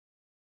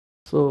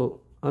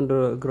So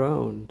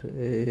underground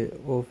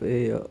of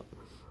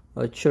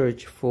a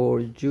church for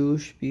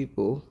Jewish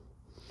people,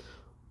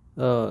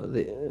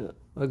 the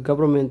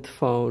government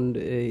found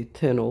a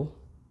tunnel,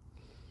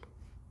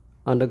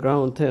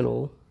 underground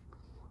tunnel.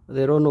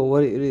 They don't know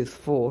what it is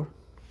for,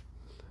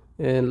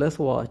 and let's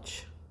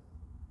watch.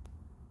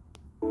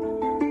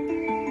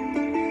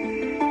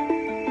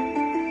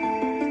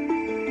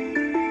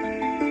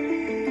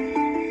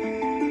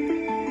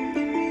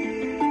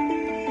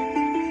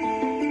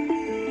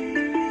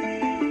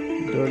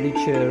 Dirty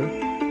chair.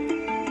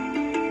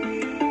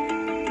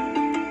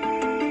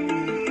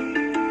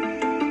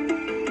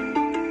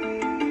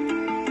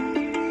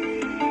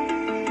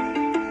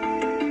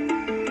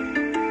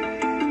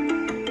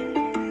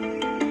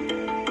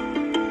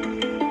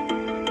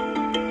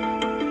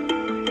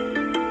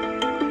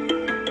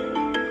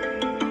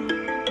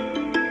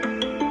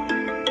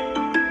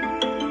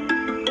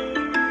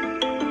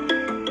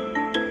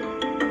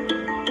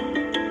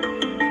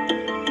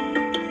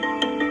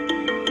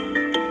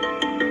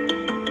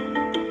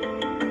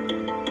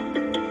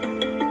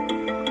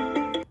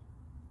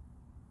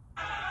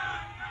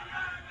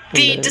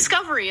 The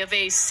discovery of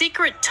a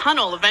secret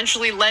tunnel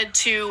eventually led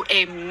to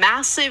a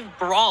massive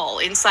brawl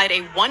inside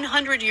a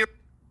 100-year.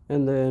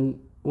 And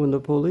then when the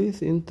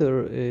police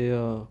enter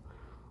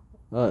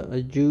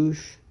a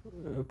Jewish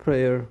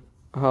prayer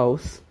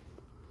house,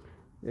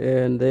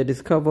 and they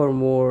discover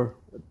more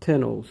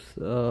tunnels,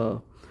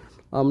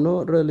 I'm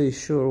not really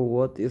sure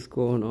what is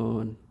going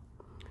on.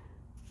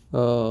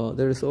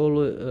 There is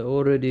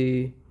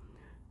already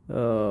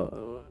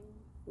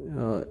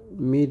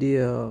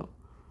media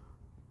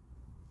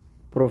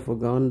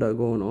propaganda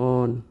going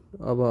on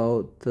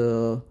about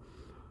a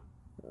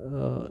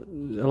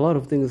lot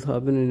of things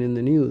happening in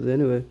the news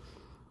anyway.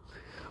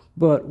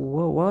 But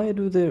why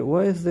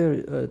is there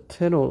a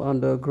tunnel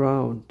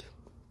underground,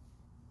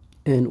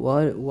 and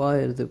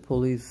why the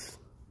police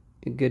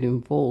get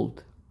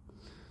involved?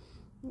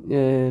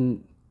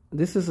 And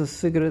this is a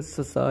secret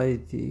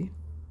society.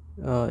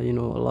 A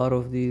lot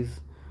of these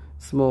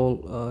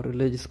small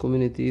religious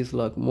communities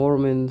like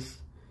Mormons,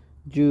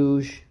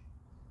 Jewish,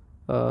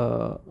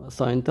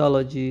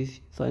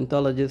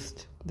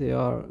 Scientologists, they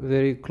are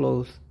very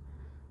close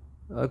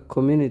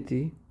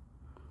community.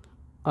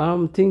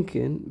 I'm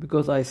thinking,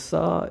 because I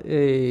saw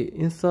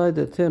inside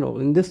the tunnel,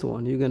 in this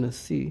one you're gonna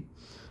see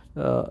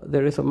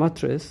there is a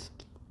mattress,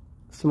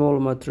 small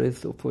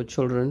mattress for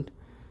children,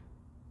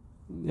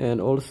 and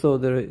also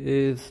there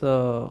is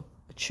a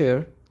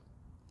chair.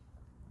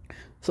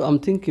 So I'm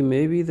thinking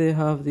maybe they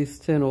have these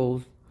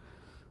tunnels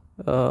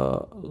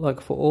like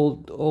for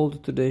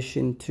old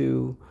tradition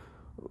to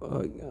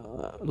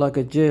like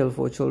a jail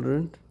for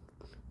children,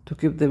 to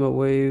keep them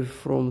away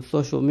from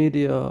social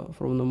media,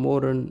 from the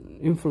modern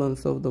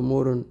influence of the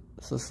modern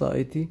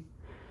society.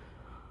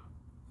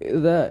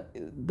 That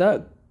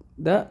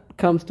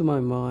comes to my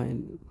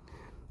mind.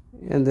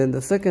 And then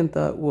the second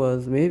thought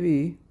was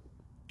maybe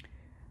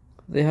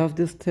they have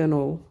this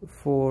tunnel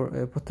for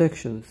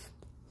protections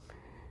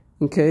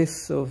in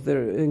case of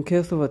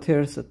a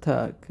terrorist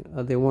attack.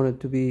 They wanted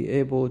to be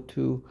able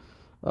to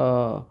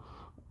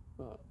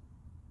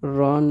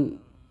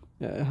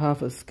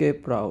have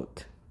escape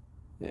route,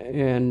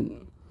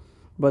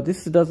 but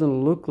this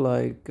doesn't look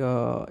like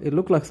it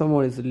looked like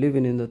someone is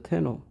living in the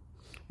tunnel.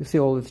 You see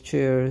all these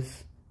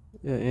chairs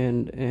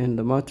and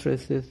the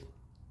mattresses,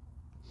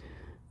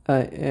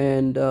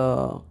 and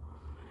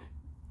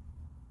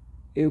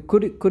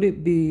could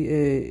it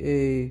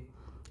be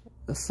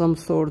some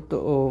sort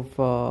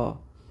of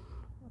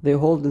they're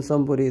holding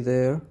somebody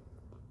there,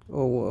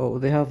 or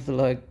they have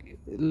like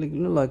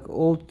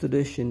old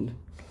tradition,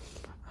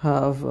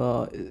 have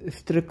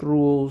strict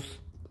rules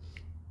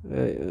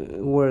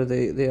where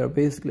they are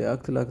basically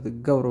acting like the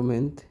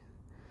government.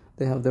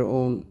 They have their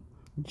own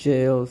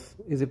jails.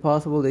 Is it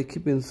possible they're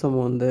keeping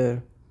someone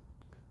there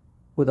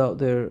without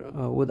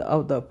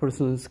that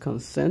person's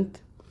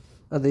consent?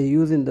 Are they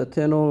using the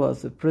tunnel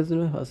as a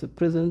prisoner, as a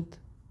prison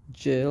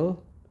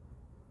jail?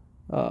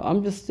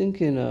 I'm just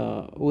thinking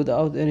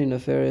without any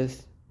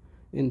nefarious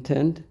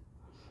intent,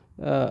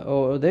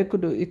 or it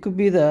could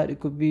be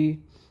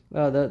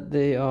that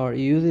they are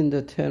using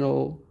the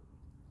tunnel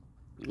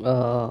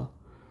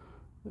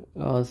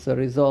as a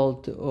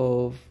result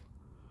of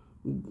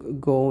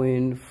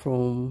going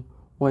from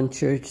one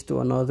church to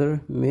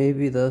another.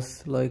 Maybe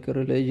that's like a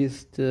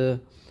religious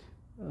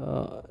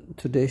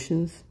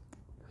traditions,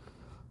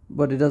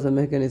 but it doesn't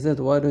make any sense.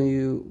 Why can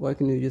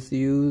you just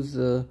use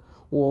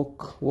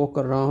walk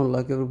around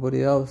like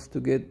everybody else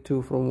to get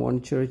from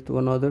one church to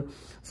another?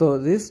 So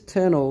these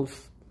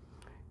tunnels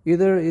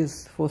either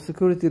is for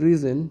security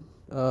reason,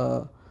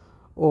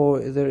 or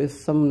there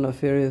is some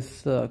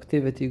nefarious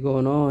activity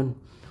going on.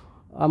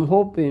 I'm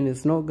hoping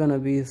it's not gonna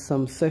be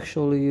some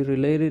sexually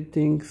related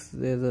things.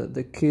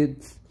 The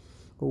kids,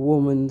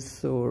 women,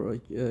 or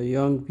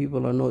young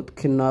people are not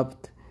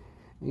kidnapped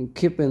and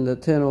kept in the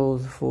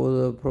tunnels for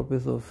the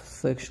purpose of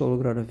sexual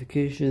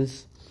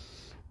gratifications,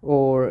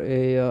 or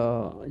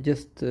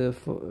just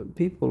for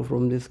people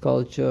from this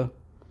culture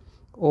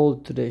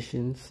old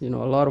traditions. A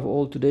lot of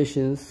old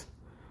traditions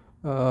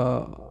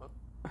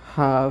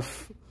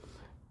have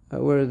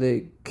where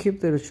they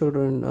keep their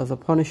children as a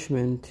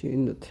punishment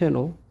in the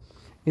tunnel.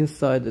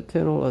 Inside the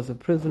tunnel as a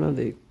prisoner,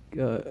 they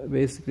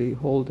basically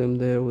hold them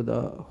there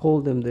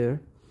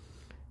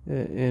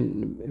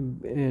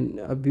and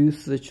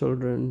abuse the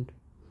children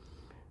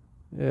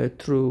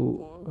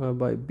through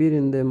by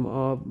beating them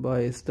up,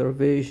 by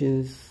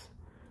starvations,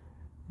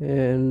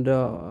 and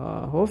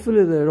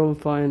hopefully they don't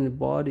find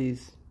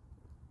bodies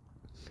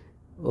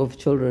of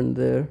children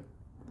there.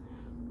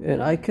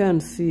 And I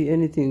can't see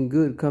anything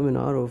good coming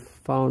out of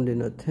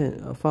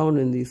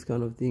finding these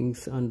kind of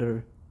things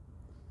under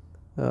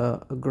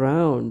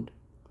ground.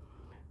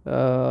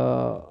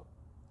 And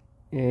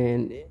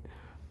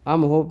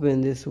I'm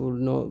hoping this will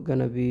not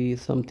gonna be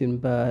something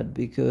bad,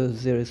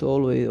 because there is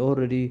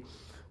already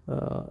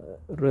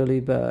really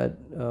bad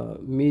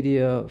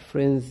media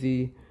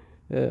frenzy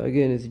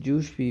against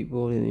Jewish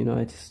people in the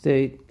United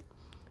States.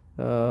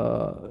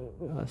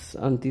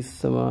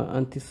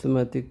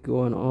 Anti-Semitic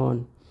going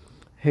on,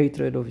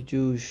 hatred of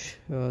Jews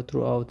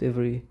throughout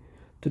every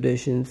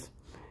traditions.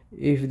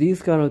 If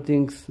these kind of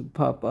things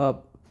pop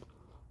up,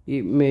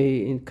 it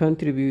may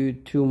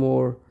contribute to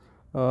more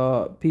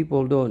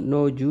people don't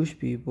know Jewish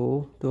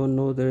people, don't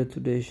know their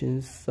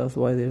traditions. That's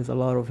why there's a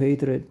lot of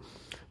hatred.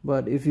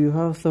 But if you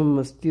have some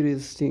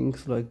mysterious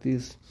things like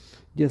this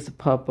just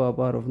pop up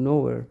out of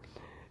nowhere,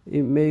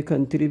 it may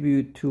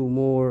contribute to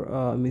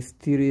more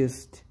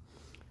mysterious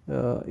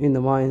in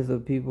the minds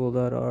of people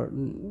that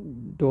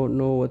don't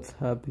know what's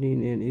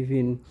happening, and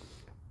even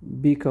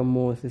become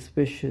more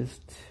suspicious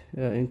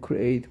and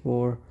create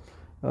more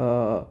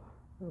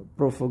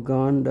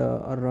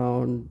propaganda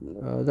around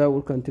that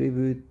will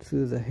contribute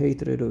to the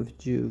hatred of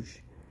Jews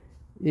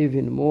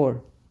even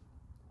more.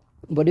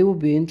 But it would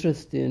be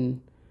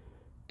interesting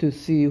to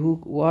see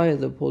why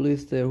the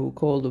police there, who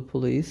called the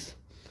police.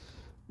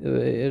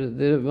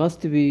 There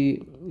must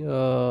be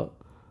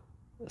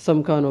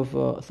some kind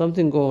of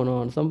something going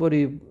on.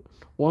 Somebody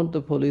want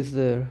the police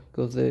there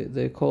because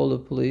they call the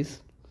police.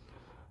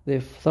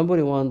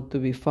 Somebody want to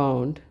be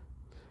found.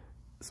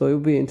 So it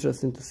would be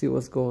interesting to see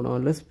what's going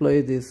on. Let's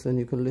play this and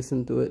you can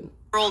listen to it.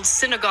 Old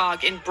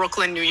synagogue in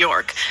Brooklyn, New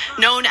York.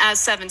 Known as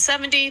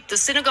 770, the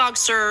synagogue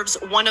serves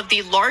one of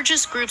the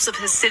largest groups of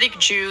Hasidic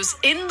Jews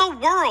in the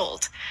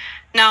world.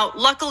 Now,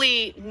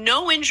 luckily,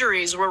 no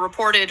injuries were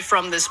reported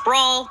from this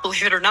brawl,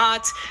 believe it or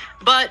not.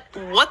 But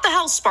what the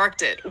hell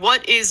sparked it?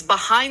 What is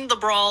behind the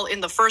brawl in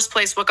the first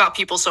place? What got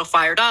people so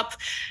fired up?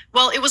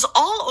 Well, it was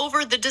all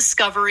over the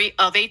discovery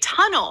of a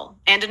tunnel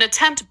and an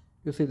attempt.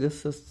 You see,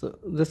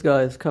 this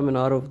guy is coming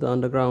out of the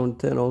underground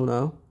tunnel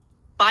now.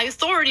 By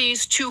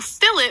authorities to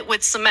fill it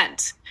with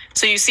cement.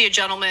 So you see a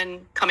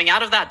gentleman coming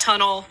out of that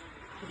tunnel.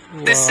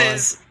 Wow.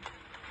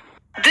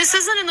 This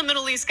isn't in the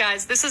Middle East,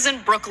 guys. This is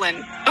in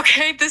Brooklyn.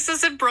 Okay, this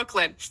is in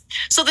Brooklyn.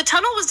 So the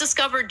tunnel was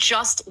discovered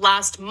just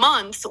last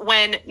month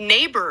when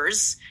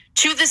neighbors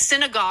to the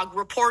synagogue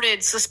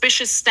reported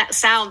suspicious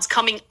sounds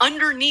coming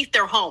underneath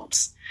their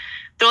homes.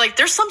 They're like,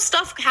 there's some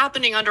stuff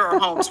happening under our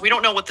homes. We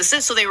don't know what this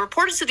is. So they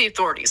reported to the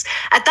authorities.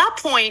 At that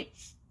point,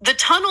 the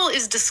tunnel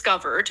is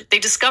discovered. They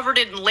discovered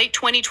it in late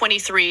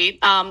 2023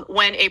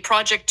 when a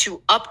project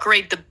to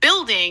upgrade the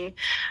building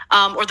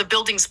or the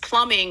building's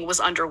plumbing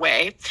was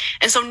underway.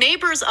 And so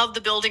neighbors of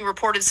the building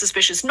reported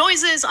suspicious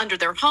noises under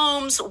their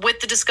homes. With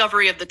the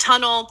discovery of the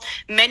tunnel,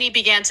 many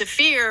began to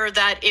fear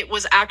that it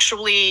was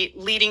actually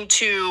leading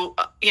to,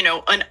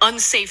 an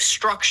unsafe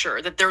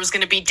structure, that there was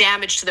going to be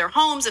damage to their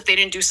homes if they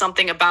didn't do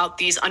something about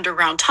these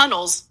underground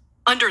tunnels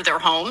under their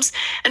homes.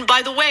 And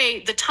by the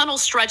way, the tunnel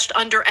stretched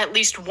under at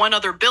least one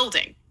other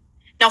building.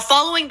 Now,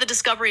 following the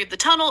discovery of the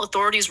tunnel,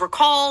 authorities were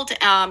called,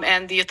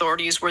 and the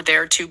authorities were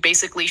there to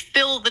basically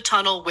fill the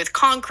tunnel with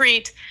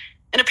concrete.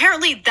 And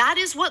apparently that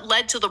is what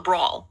led to the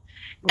brawl.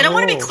 And I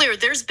want to be clear,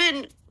 there's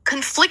been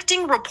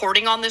conflicting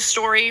reporting on this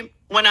story.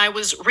 When I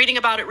was reading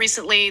about it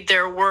recently,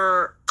 there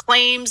were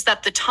claims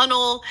that the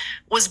tunnel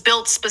was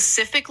built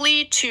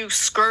specifically to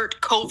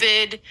skirt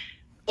COVID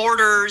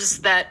orders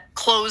that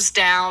closed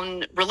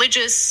down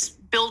religious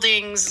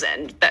buildings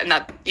and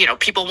that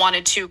people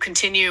wanted to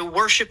continue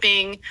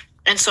worshiping,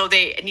 and so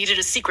they needed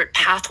a secret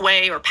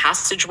pathway or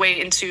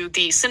passageway into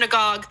the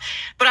synagogue.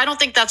 But I don't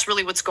think that's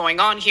really what's going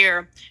on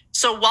here.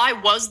 So why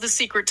was the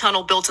secret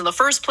tunnel built in the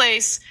first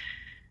place?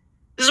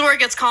 This is where it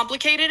gets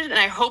complicated, and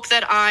I hope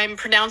that I'm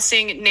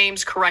pronouncing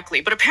names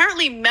correctly. But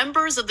apparently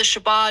members of the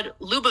Chabad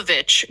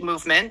Lubavitch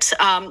movement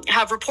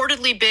have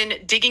reportedly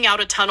been digging out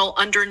a tunnel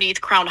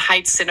underneath Crown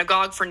Heights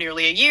Synagogue for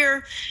nearly a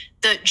year.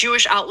 The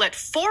Jewish outlet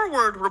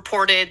Forward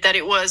reported that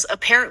it was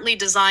apparently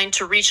designed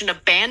to reach an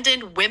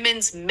abandoned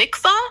women's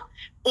mikvah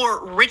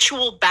or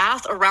ritual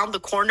bath around the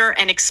corner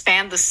and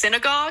expand the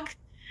synagogue.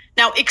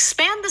 Now,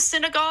 expand the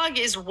synagogue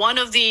is one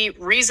of the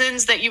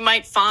reasons that you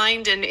might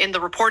find in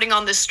the reporting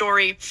on this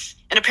story.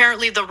 And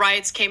apparently the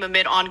riots came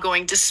amid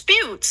ongoing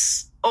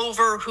disputes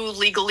over who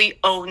legally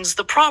owns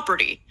the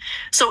property.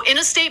 So in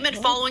a statement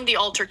following the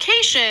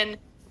altercation,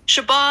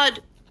 Chabad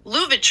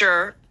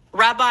Lubavitcher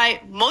Rabbi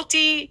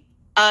Moti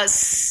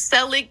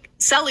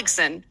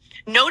Seligson,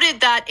 noted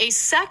that a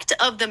sect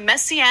of the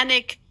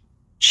Messianic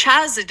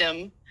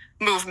Chassidim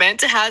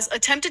movement has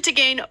attempted to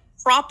gain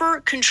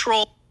proper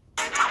control.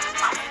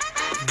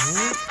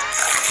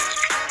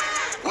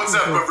 What's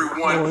up,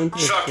 everyone?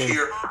 Chuck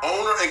here,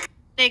 owner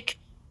and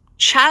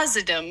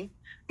Chassidim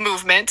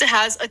movement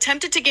has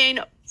attempted to gain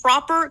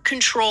proper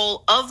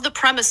control of the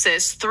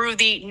premises through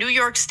the New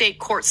York State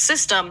court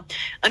system.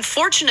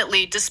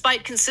 Unfortunately,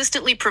 despite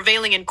consistently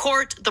prevailing in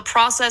court, the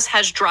process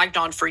has dragged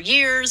on for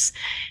years.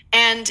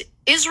 And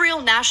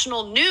Israel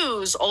National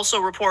News also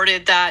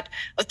reported that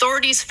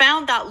authorities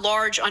found that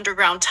large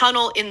underground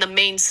tunnel in the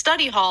main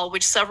study hall,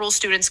 which several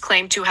students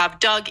claim to have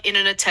dug in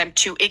an attempt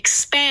to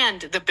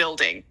expand the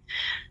building.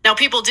 Now,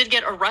 people did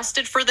get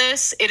arrested for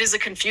this. It is a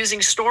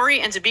confusing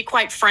story. And to be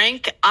quite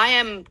frank, I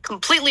am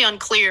completely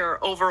unclear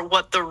over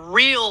what the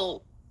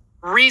real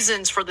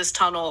reasons for this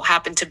tunnel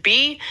happen to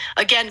be.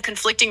 Again,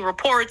 conflicting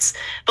reports.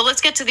 But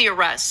let's get to the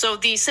arrest. So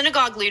the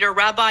synagogue leader,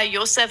 Rabbi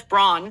Yosef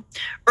Braun,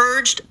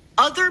 urged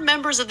other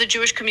members of the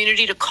Jewish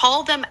community to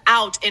call them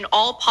out in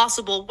all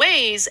possible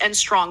ways and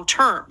strong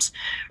terms.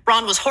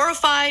 Braun was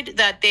horrified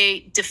that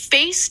they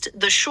defaced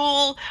the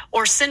shul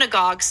or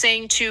synagogue,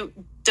 saying to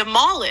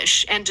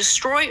demolish and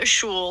destroy a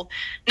shul,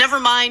 never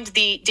mind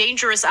the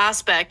dangerous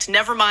aspect,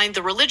 never mind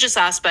the religious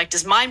aspect,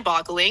 is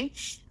mind-boggling.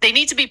 They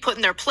need to be put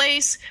in their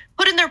place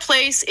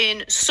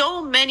in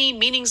so many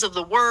meanings of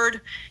the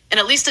word, and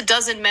at least a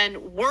dozen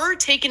men were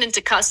taken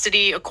into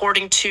custody,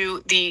 according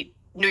to the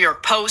New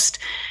York Post.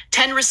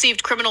 10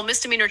 received criminal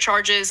misdemeanor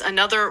charges.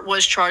 Another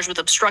was charged with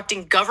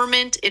obstructing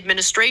government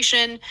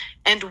administration,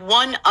 and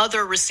one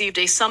other received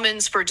a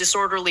summons for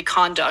disorderly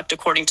conduct,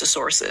 according to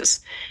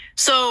sources.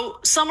 So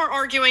some are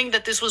arguing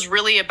that this was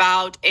really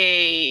about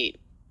a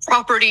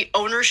property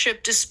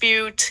ownership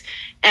dispute,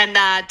 and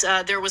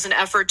that there was an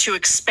effort to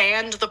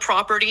expand the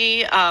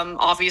property,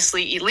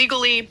 obviously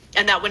illegally,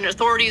 and that when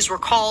authorities were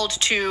called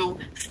to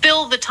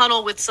fill the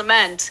tunnel with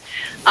cement,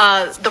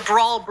 the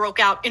brawl broke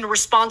out in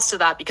response to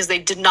that because they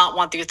did not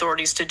want the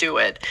authorities to do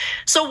it.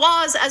 So,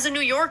 Waz, as a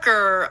New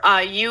Yorker,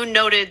 you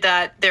noted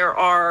that there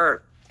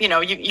are,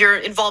 you're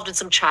involved in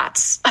some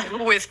chats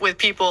with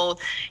people,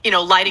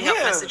 lighting up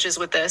messages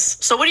with this.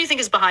 So what do you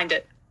think is behind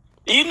it?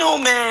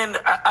 Man,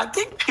 I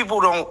think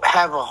people don't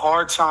have a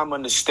hard time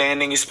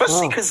understanding,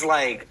 especially because,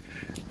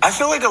 I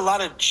feel like a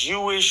lot of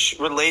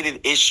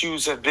Jewish-related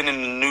issues have been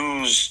in the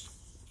news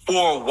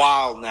for a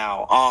while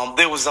now.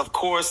 There was, of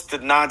course, the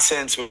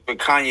nonsense with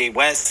Kanye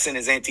West and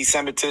his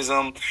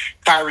anti-Semitism,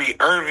 Kyrie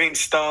Irving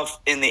stuff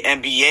in the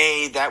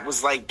NBA, that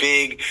was,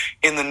 big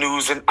in the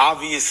news, and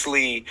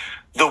obviously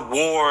the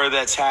war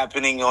that's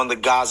happening on the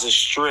Gaza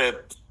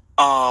Strip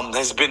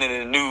has been in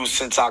the news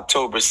since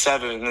October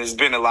 7th, and there's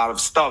been a lot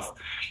of stuff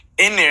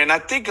in there. And I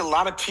think a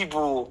lot of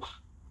people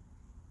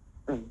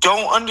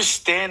don't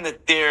understand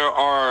that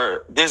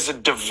there's a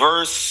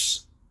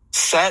diverse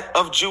set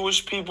of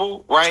Jewish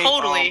people, right?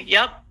 Totally,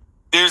 yep.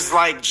 There's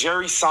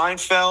Jerry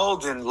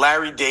Seinfeld and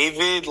Larry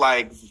David,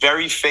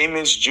 very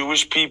famous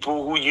Jewish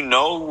people who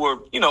who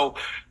are,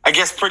 I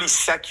guess pretty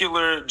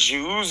secular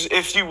Jews,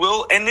 if you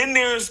will. And then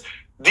there's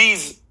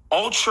these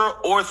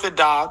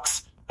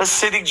ultra-Orthodox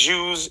Hasidic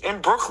Jews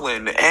in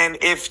Brooklyn. And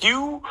if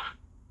you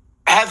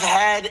have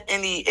had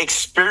any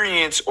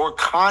experience or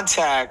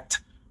contact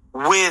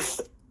with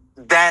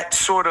that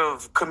sort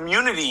of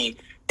community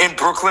in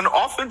Brooklyn,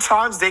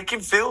 oftentimes they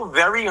can feel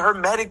very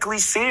hermetically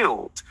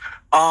sealed.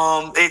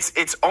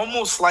 It's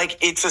almost like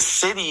it's a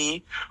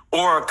city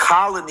or a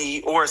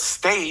colony or a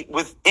state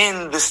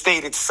within the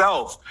state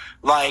itself.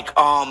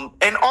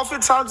 And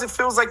oftentimes it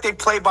feels like they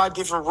play by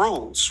different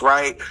rules,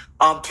 right?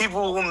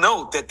 People will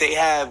note that they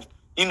have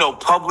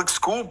public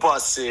school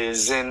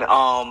buses and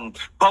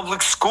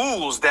public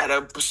schools that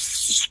are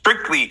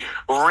strictly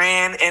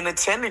ran and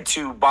attended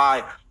to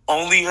by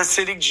only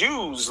Hasidic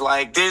Jews.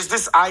 There's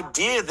this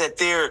idea that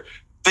they're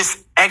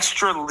this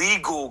extra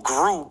legal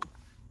group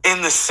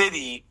in the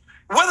city,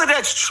 whether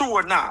that's true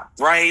or not,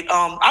 right?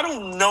 I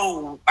don't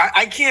know.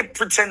 I can't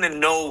pretend to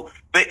know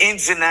the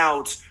ins and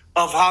outs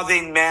of how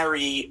they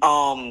marry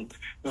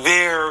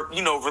their,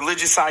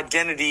 religious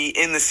identity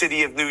in the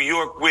city of New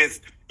York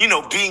with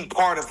being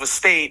part of a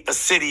state, a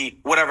city,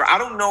 whatever. I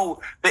don't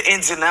know the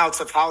ins and outs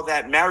of how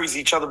that marries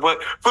each other.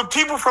 But for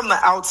people from the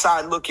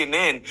outside looking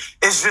in,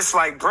 it's just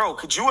bro,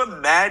 could you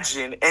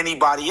imagine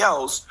anybody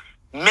else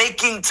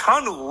making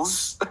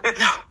tunnels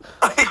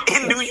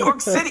in New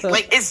York City?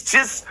 It's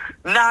just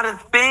not a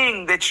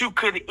thing that you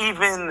could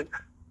even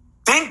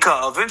think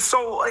of. And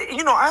so,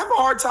 I have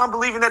a hard time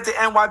believing that the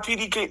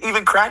NYPD can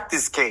even crack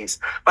this case.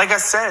 Like I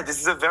said, this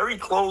is a very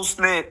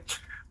close-knit,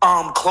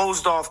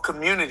 closed off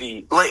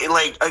community.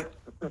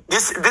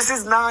 This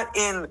is not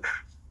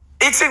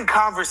it's in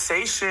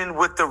conversation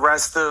with the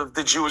rest of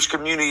the Jewish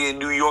community in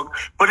New York,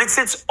 but it's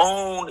its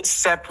own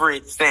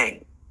separate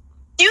thing.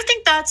 Do you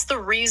think that's the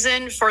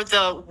reason for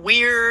the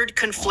weird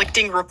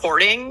conflicting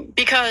reporting?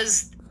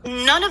 Because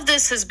none of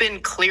this has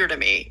been clear to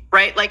me,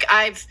 right?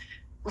 I've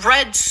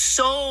read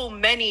so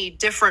many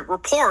different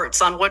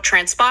reports on what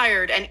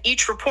transpired, and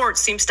each report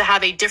seems to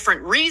have a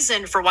different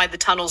reason for why the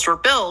tunnels were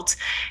built.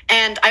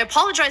 And I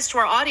apologize to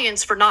our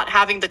audience for not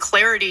having the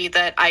clarity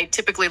that I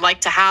typically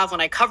like to have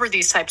when I cover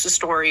these types of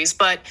stories,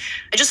 but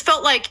I just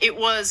felt like it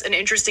was an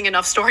interesting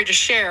enough story to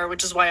share,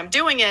 which is why I'm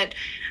doing it.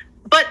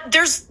 But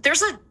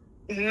there's a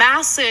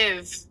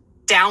massive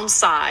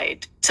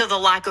downside to the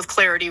lack of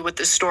clarity with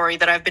this story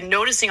that I've been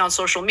noticing on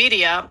social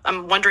media.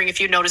 I'm wondering if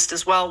you noticed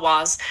as well,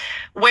 Waz,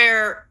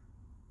 where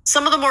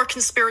some of the more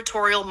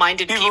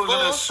conspiratorial-minded people are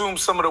going to assume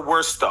some of the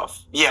worst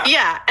stuff. Yeah.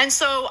 Yeah, and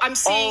so I'm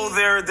seeing...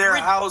 Oh, they're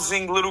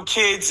housing little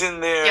kids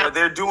in there. Yep.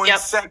 They're doing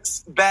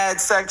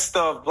bad sex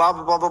stuff, blah,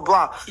 blah, blah, blah,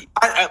 blah.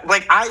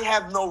 I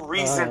have no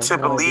reason to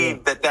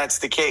believe that that's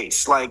the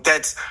case. Like,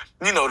 that's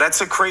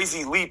a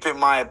crazy leap in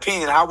my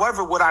opinion.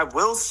 However, what I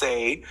will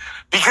say,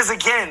 because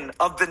again,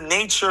 of the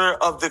nature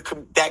of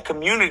that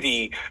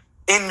community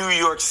in New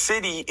York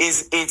City,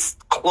 is it's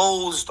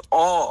closed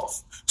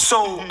off.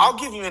 So I'll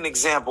give you an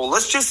example.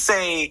 Let's just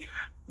say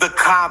the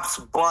cops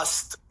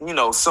bust,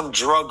 some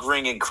drug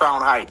ring in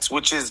Crown Heights,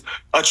 which is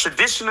a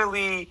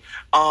traditionally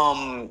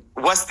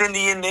West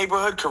Indian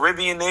neighborhood,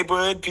 Caribbean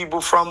neighborhood, people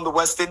from the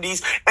West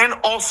Indies, and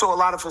also a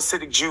lot of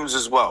Hasidic Jews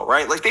as well,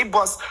 right? Like they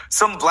bust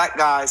some black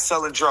guys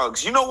selling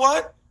drugs. You know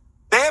what?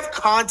 They have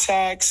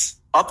contacts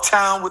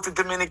uptown with the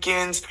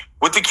Dominicans,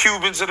 with the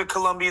Cubans or the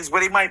Colombians,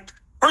 where they might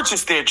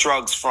purchase their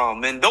drugs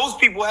from. And those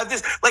people have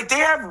this, they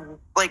have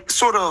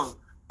sort of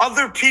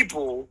other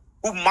people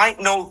who might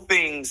know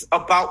things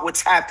about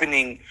what's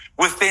happening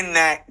within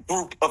that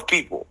group of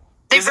people.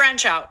 They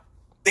branch out.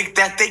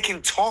 That they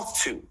can talk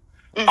to.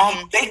 How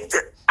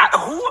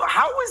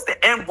is the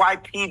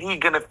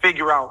NYPD going to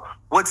figure out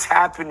what's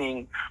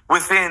happening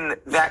within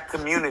that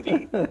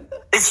community?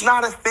 It's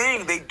not a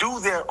thing. They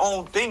do their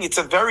own thing. It's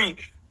a very,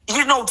 to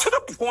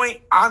the point,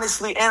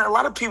 honestly, and a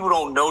lot of people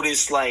don't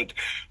notice,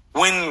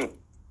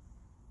 when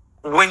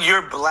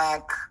you're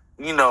black,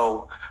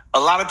 a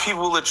lot of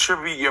people will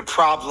attribute your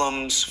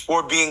problems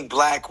for being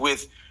black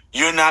with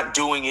you're not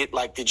doing it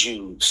like the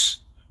Jews,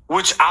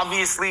 which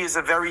obviously is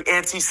a very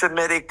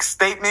anti-Semitic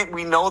statement.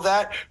 We know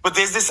that. But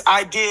there's this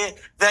idea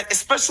that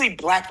especially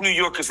black New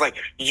Yorkers,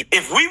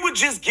 if we would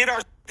just get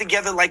our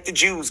together like the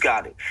Jews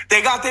got it.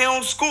 They got their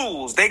own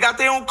schools. They got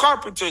their own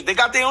carpenters. They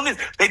got their own this.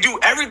 They do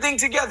everything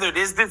together.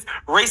 There's this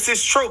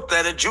racist trope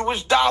that a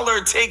Jewish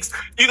dollar takes,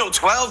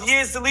 12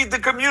 years to leave the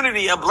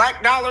community. A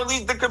black dollar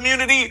leaves the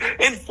community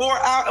in 4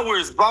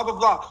 hours, blah, blah,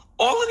 blah.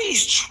 All of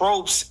these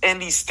tropes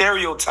and these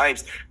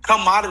stereotypes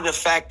come out of the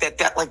fact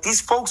that these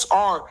folks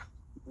are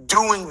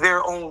doing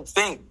their own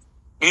thing.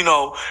 And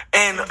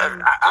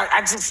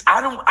I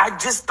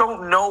just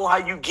don't know how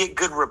you get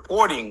good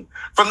reporting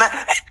from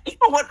that. You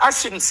know what? I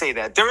shouldn't say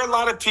that. There are a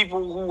lot of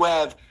people who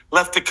have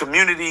left the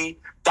community.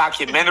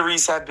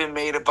 Documentaries have been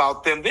made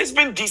about them. There's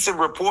been decent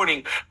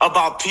reporting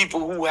about people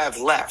who have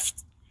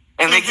left.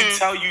 And they can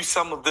tell you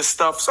some of the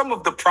stuff, some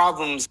of the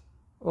problems.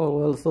 Oh,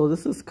 well, so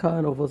this is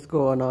kind of what's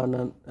going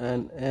on.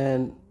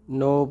 And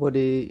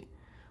nobody,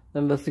 the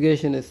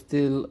investigation is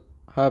still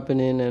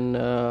happening,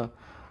 and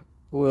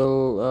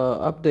we'll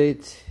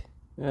update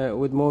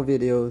with more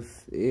videos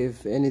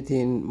if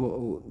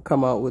anything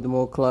come out with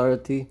more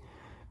clarity.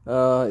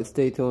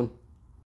 Stay tuned.